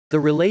The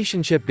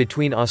relationship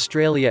between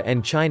Australia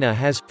and China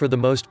has, for the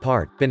most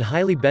part, been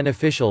highly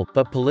beneficial,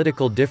 but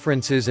political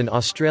differences and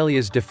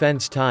Australia's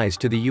defence ties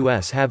to the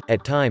US have,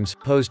 at times,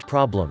 posed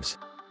problems.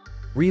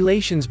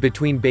 Relations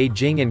between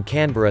Beijing and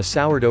Canberra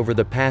soured over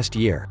the past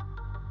year.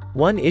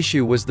 One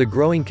issue was the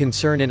growing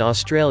concern in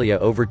Australia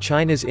over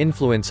China's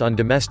influence on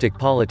domestic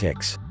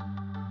politics.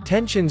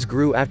 Tensions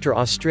grew after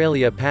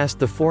Australia passed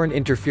the Foreign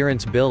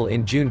Interference Bill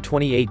in June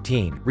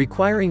 2018,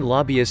 requiring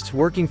lobbyists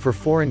working for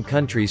foreign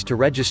countries to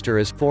register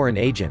as foreign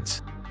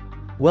agents.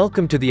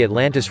 Welcome to the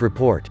Atlantis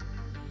report.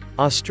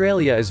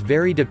 Australia is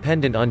very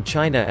dependent on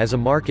China as a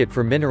market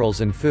for minerals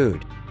and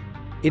food.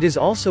 It is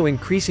also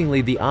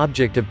increasingly the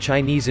object of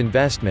Chinese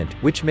investment,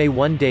 which may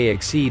one day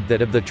exceed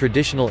that of the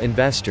traditional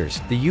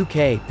investors, the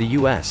UK, the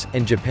US,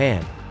 and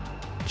Japan.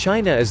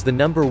 China is the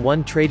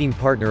 #1 trading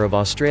partner of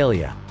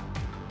Australia.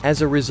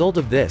 As a result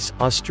of this,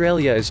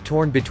 Australia is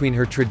torn between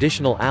her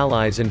traditional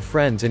allies and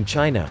friends and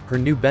China, her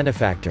new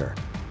benefactor.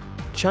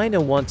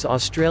 China wants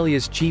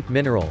Australia's cheap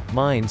mineral,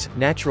 mines,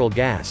 natural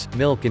gas,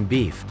 milk and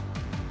beef.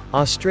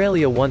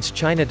 Australia wants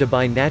China to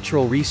buy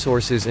natural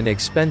resources and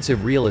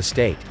expensive real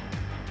estate.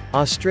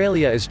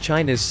 Australia is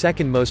China's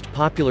second most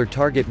popular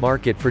target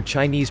market for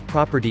Chinese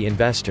property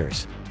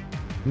investors.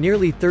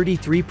 Nearly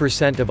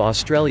 33% of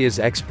Australia's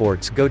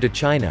exports go to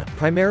China,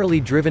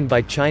 primarily driven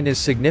by China's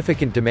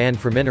significant demand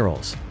for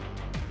minerals.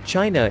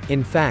 China,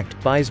 in fact,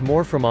 buys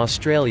more from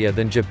Australia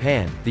than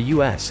Japan, the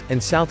US,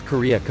 and South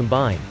Korea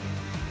combined.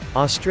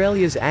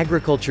 Australia's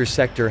agriculture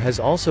sector has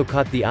also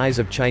caught the eyes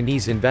of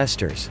Chinese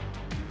investors.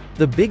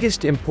 The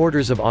biggest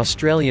importers of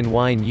Australian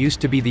wine used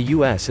to be the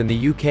US and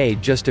the UK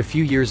just a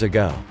few years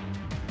ago.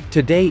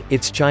 Today,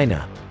 it's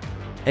China.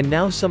 And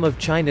now some of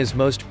China's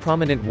most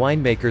prominent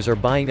winemakers are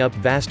buying up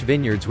vast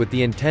vineyards with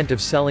the intent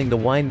of selling the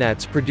wine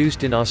that's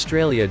produced in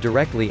Australia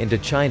directly into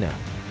China.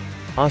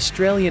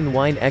 Australian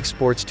wine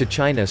exports to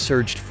China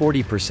surged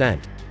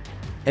 40%.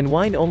 And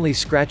wine only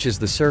scratches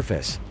the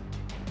surface.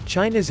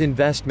 China's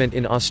investment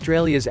in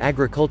Australia's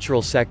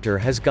agricultural sector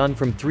has gone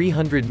from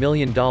 $300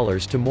 million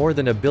to more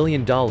than $1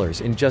 billion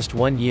in just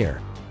 1 year.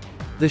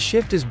 The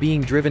shift is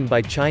being driven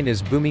by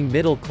China's booming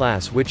middle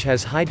class, which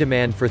has high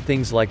demand for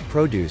things like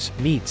produce,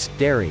 meats,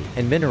 dairy,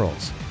 and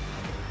minerals.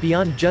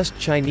 Beyond just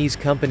Chinese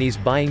companies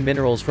buying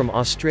minerals from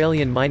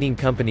Australian mining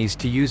companies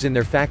to use in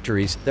their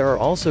factories, there are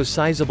also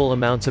sizable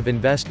amounts of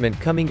investment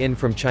coming in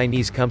from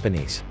Chinese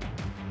companies.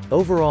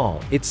 Overall,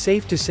 it's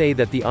safe to say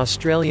that the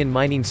Australian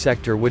mining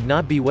sector would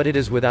not be what it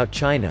is without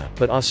China,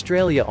 but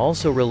Australia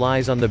also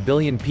relies on the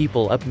billion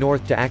people up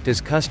north to act as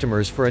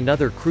customers for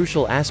another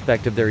crucial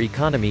aspect of their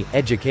economy,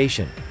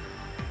 education.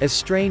 As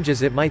strange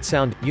as it might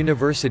sound,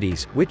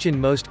 universities, which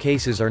in most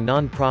cases are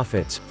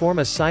non-profits, form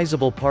a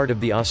sizable part of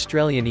the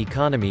Australian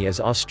economy, as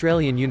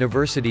Australian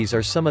universities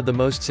are some of the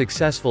most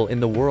successful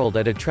in the world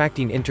at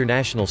attracting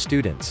international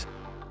students.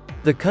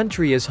 The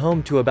country is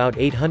home to about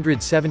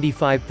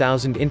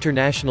 875,000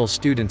 international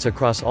students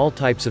across all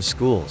types of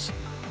schools.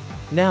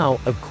 Now,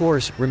 of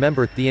course,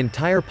 remember, the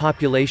entire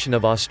population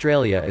of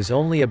Australia is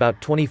only about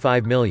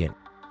 25 million.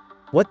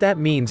 What that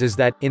means is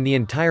that, in the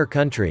entire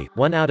country,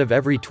 1 out of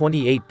every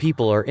 28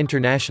 people are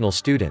international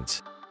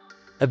students.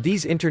 Of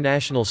these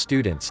international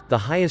students, the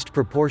highest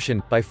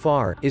proportion, by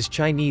far, is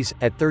Chinese,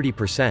 at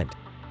 30%.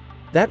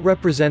 That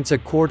represents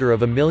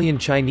 250,000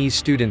 Chinese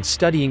students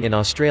studying in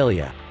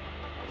Australia.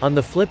 On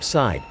the flip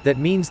side, that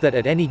means that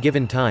at any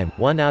given time,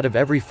 1 out of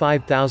every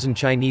 5,000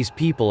 Chinese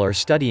people are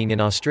studying in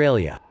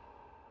Australia.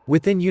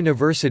 Within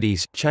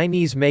universities,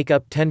 Chinese make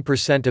up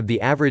 10% of the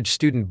average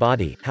student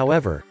body,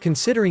 however,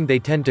 considering they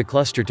tend to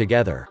cluster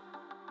together.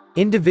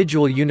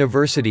 Individual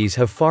universities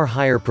have far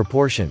higher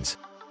proportions.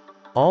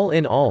 All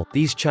in all,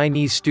 these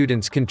Chinese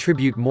students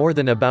contribute more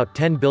than about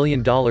 $10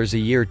 billion a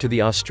year to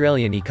the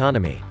Australian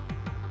economy.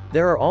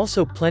 There are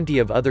also plenty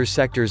of other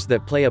sectors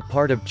that play a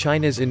part of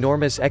China's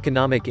enormous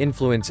economic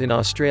influence in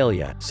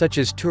Australia, such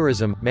as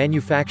tourism,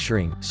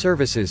 manufacturing,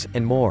 services,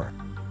 and more.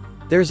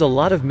 There's a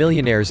lot of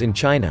millionaires in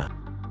China.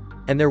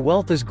 And their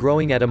wealth is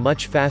growing at a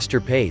much faster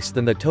pace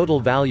than the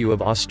total value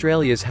of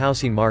Australia's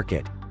housing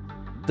market.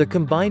 The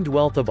combined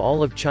wealth of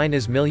all of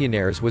China's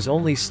millionaires was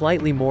only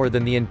slightly more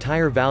than the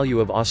entire value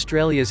of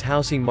Australia's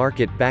housing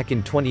market back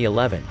in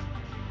 2011.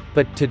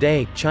 But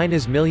today,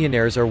 China's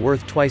millionaires are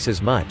worth twice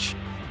as much.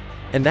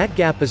 And that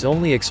gap is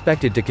only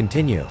expected to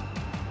continue.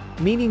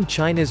 Meaning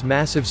China's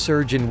massive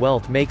surge in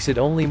wealth makes it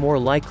only more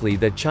likely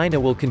that China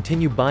will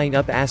continue buying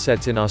up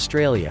assets in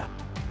Australia.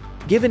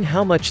 Given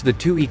how much the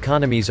two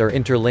economies are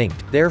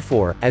interlinked,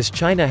 therefore, as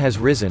China has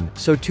risen,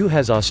 so too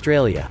has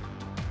Australia.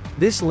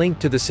 This link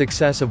to the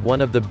success of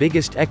one of the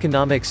biggest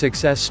economic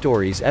success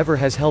stories ever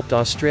has helped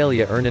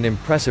Australia earn an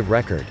impressive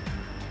record.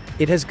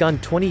 It has gone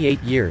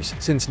 28 years,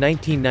 since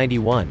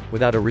 1991,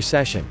 without a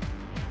recession.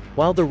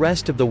 While the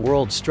rest of the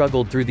world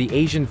struggled through the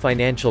Asian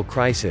financial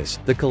crisis,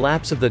 the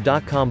collapse of the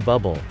dot-com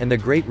bubble, and the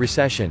Great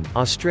Recession,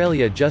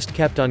 Australia just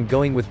kept on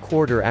going with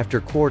quarter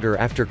after quarter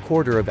after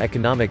quarter of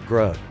economic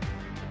growth.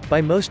 By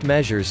most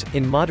measures,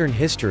 in modern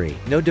history,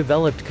 no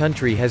developed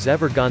country has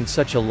ever gone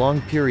such a long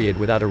period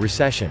without a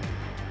recession.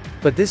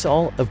 But this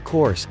all, of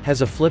course,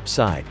 has a flip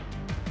side.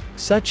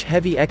 Such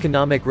heavy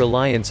economic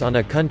reliance on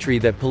a country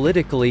that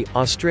politically,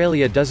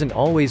 Australia doesn't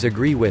always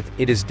agree with,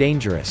 it is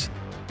dangerous.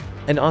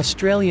 An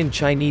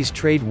Australian-Chinese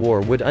trade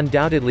war would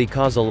undoubtedly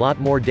cause a lot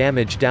more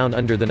damage down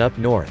under than up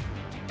north.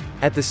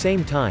 At the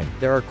same time,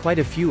 there are quite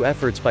a few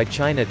efforts by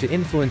China to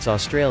influence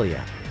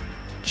Australia.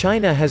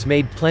 China has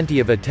made plenty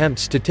of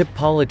attempts to tip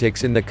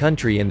politics in the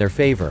country in their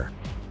favor.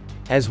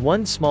 As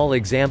one small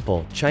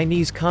example,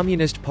 Chinese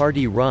Communist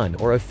Party-run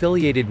or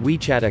affiliated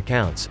WeChat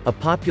accounts, a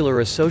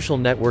popular social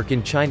network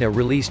in China,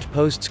 released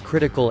posts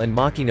critical and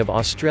mocking of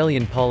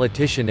Australian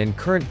politician and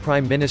current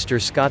Prime Minister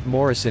Scott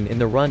Morrison in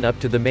the run-up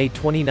to the May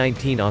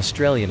 2019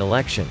 Australian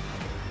election.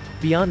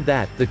 Beyond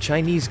that, the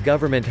Chinese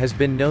government has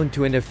been known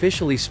to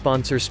unofficially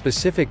sponsor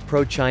specific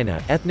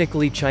pro-China,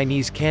 ethnically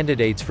Chinese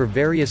candidates for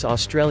various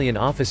Australian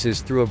offices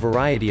through a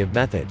variety of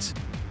methods.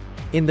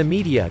 In the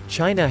media,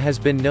 China has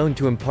been known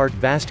to impart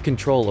vast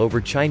control over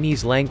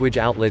Chinese language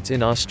outlets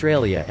in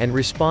Australia and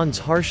responds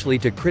harshly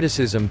to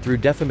criticism through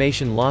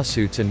defamation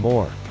lawsuits and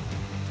more.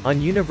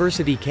 On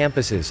university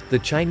campuses, the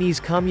Chinese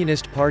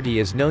Communist Party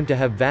is known to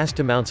have vast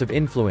amounts of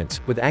influence,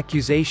 with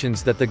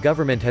accusations that the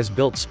government has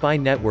built spy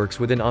networks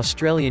within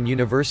Australian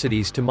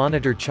universities to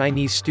monitor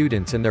Chinese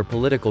students and their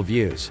political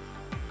views.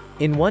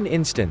 In one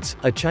instance,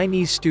 a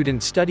Chinese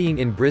student studying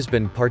in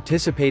Brisbane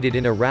participated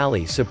in a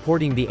rally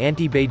supporting the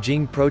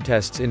anti-Beijing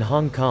protests in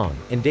Hong Kong,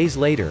 and days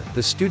later,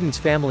 the student's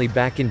family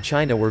back in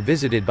China were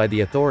visited by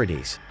the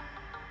authorities.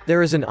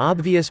 There is an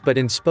obvious but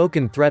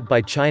unspoken threat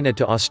by China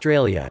to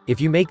Australia: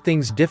 if you make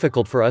things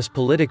difficult for us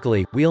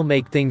politically, we'll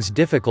make things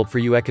difficult for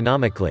you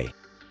economically.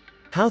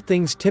 How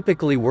things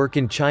typically work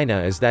in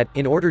China is that,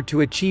 in order to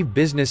achieve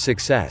business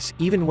success,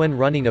 even when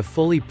running a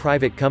fully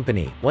private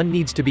company, one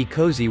needs to be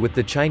cozy with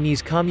the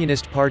Chinese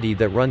Communist Party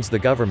that runs the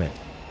government.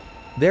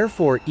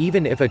 Therefore,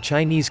 even if a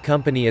Chinese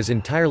company is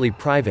entirely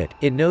private,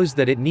 it knows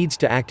that it needs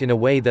to act in a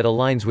way that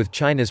aligns with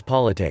China's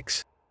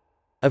politics.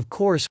 Of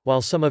course,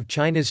 while some of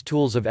China's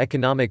tools of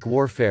economic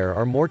warfare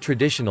are more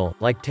traditional,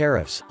 like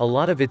tariffs, a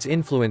lot of its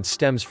influence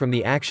stems from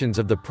the actions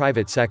of the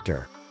private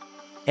sector.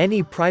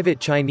 Any private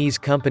Chinese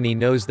company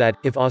knows that,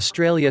 if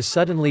Australia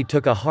suddenly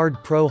took a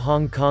hard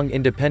pro-Hong Kong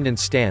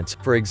independence stance,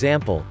 for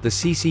example, the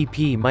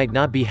CCP might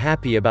not be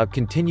happy about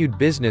continued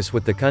business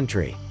with the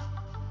country.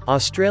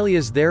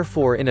 Australia's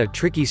therefore in a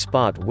tricky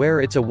spot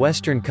where it's a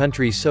Western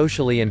country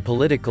socially and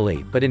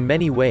politically, but in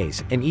many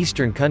ways, an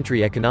Eastern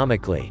country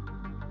economically.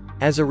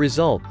 As a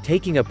result,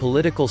 taking a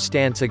political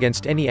stance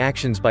against any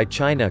actions by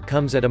China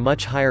comes at a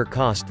much higher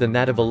cost than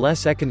that of a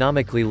less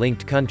economically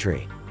linked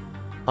country.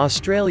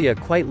 Australia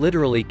quite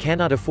literally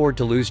cannot afford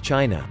to lose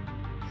China.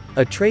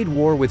 A trade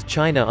war with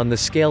China on the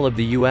scale of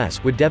the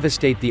US would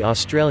devastate the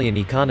Australian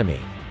economy.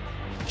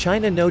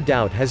 China no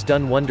doubt has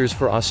done wonders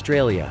for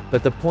Australia,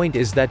 but the point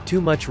is that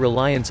too much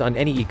reliance on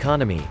any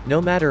economy,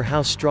 no matter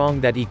how strong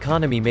that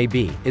economy may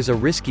be, is a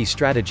risky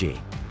strategy.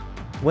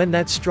 When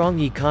that strong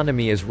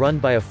economy is run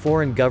by a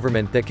foreign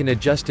government that can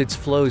adjust its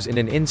flows in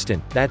an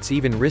instant, that's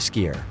even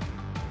riskier.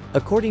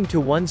 According to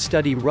one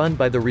study run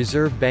by the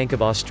Reserve Bank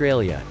of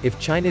Australia, if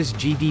China's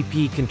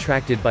GDP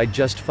contracted by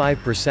just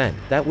 5%,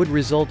 that would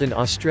result in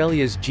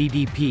Australia's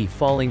GDP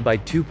falling by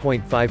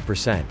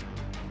 2.5%.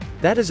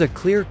 That is a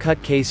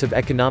clear-cut case of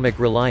economic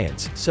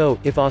reliance, so,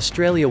 if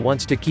Australia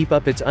wants to keep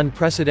up its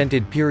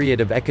unprecedented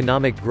period of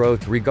economic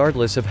growth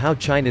regardless of how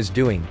China's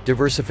doing,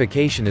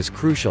 diversification is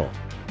crucial.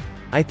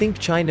 I think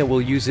China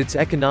will use its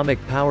economic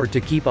power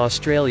to keep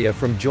Australia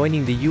from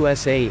joining the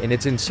USA in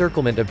its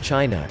encirclement of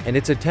China, and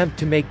its attempt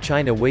to make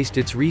China waste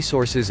its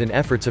resources in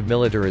efforts of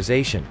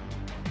militarization.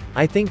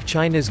 I think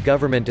China's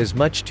government is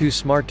much too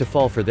smart to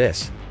fall for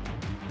this.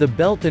 The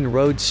Belt and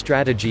Road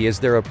strategy is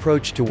their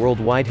approach to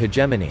worldwide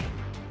hegemony.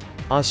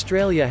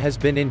 Australia has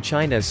been in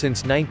China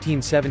since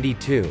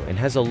 1972 and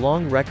has a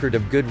long record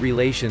of good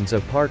relations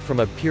apart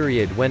from a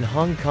period when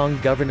Hong Kong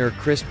Governor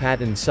Chris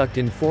Patten sucked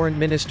in Foreign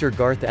Minister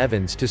Garth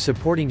Evans to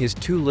supporting his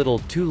too little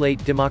too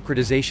late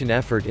democratization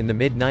effort in the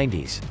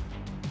mid-90s.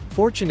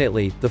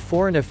 Fortunately, the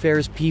foreign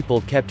affairs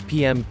people kept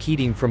PM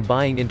Keating from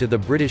buying into the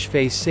British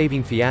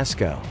face-saving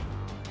fiasco.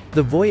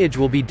 The voyage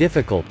will be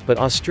difficult, but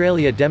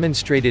Australia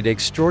demonstrated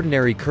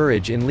extraordinary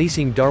courage in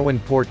leasing Darwin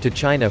Port to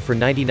China for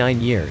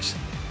 99 years.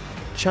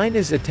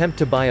 China's attempt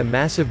to buy a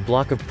massive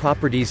block of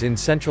properties in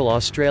Central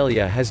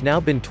Australia has now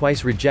been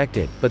twice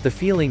rejected, but the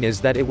feeling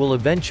is that it will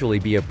eventually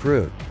be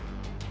approved.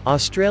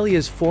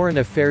 Australia's Foreign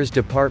Affairs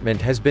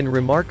Department has been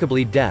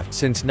remarkably deft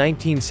since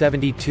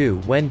 1972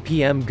 when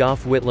PM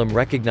Gough Whitlam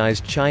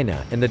recognized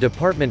China, and the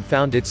department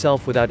found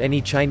itself without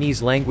any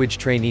Chinese language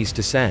trainees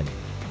to send.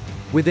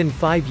 Within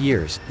 5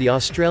 years, the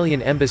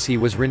Australian embassy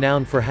was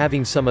renowned for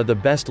having some of the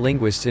best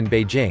linguists in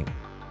Beijing.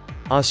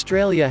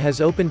 Australia has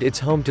opened its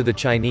home to the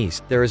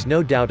Chinese, there is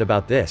no doubt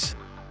about this.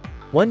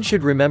 One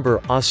should remember,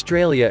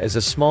 Australia is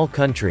a small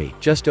country,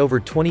 just over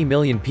 20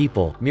 million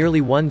people,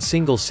 merely one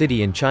single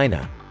city in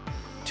China.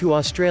 To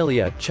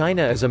Australia,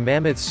 China is a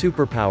mammoth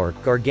superpower,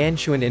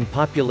 gargantuan in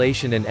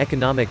population and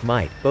economic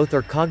might. Both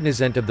are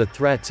cognizant of the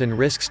threats and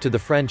risks to the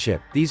friendship.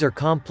 These are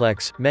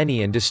complex,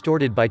 many and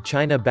distorted by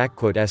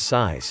China's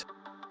size.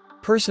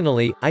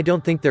 Personally, I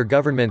don't think their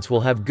governments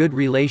will have good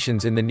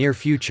relations in the near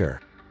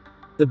future.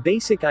 The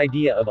basic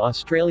idea of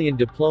Australian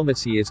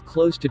diplomacy is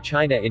close to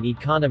China in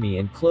economy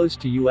and close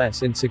to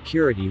US in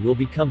security will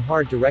become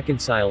hard to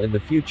reconcile in the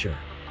future.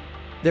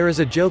 There is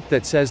a joke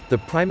that says, the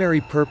primary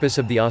purpose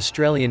of the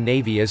Australian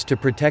Navy is to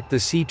protect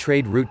the sea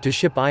trade route to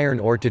ship iron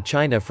ore to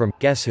China from,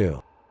 guess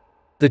who?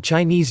 The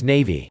Chinese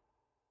Navy.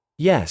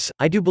 Yes,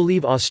 I do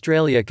believe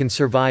Australia can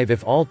survive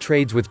if all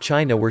trades with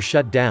China were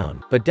shut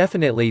down, but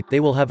definitely, they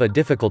will have a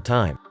difficult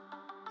time.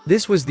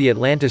 This was the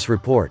Atlantis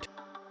report.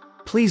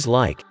 Please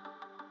like,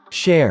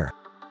 share,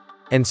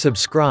 and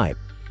subscribe.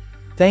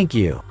 Thank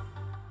you.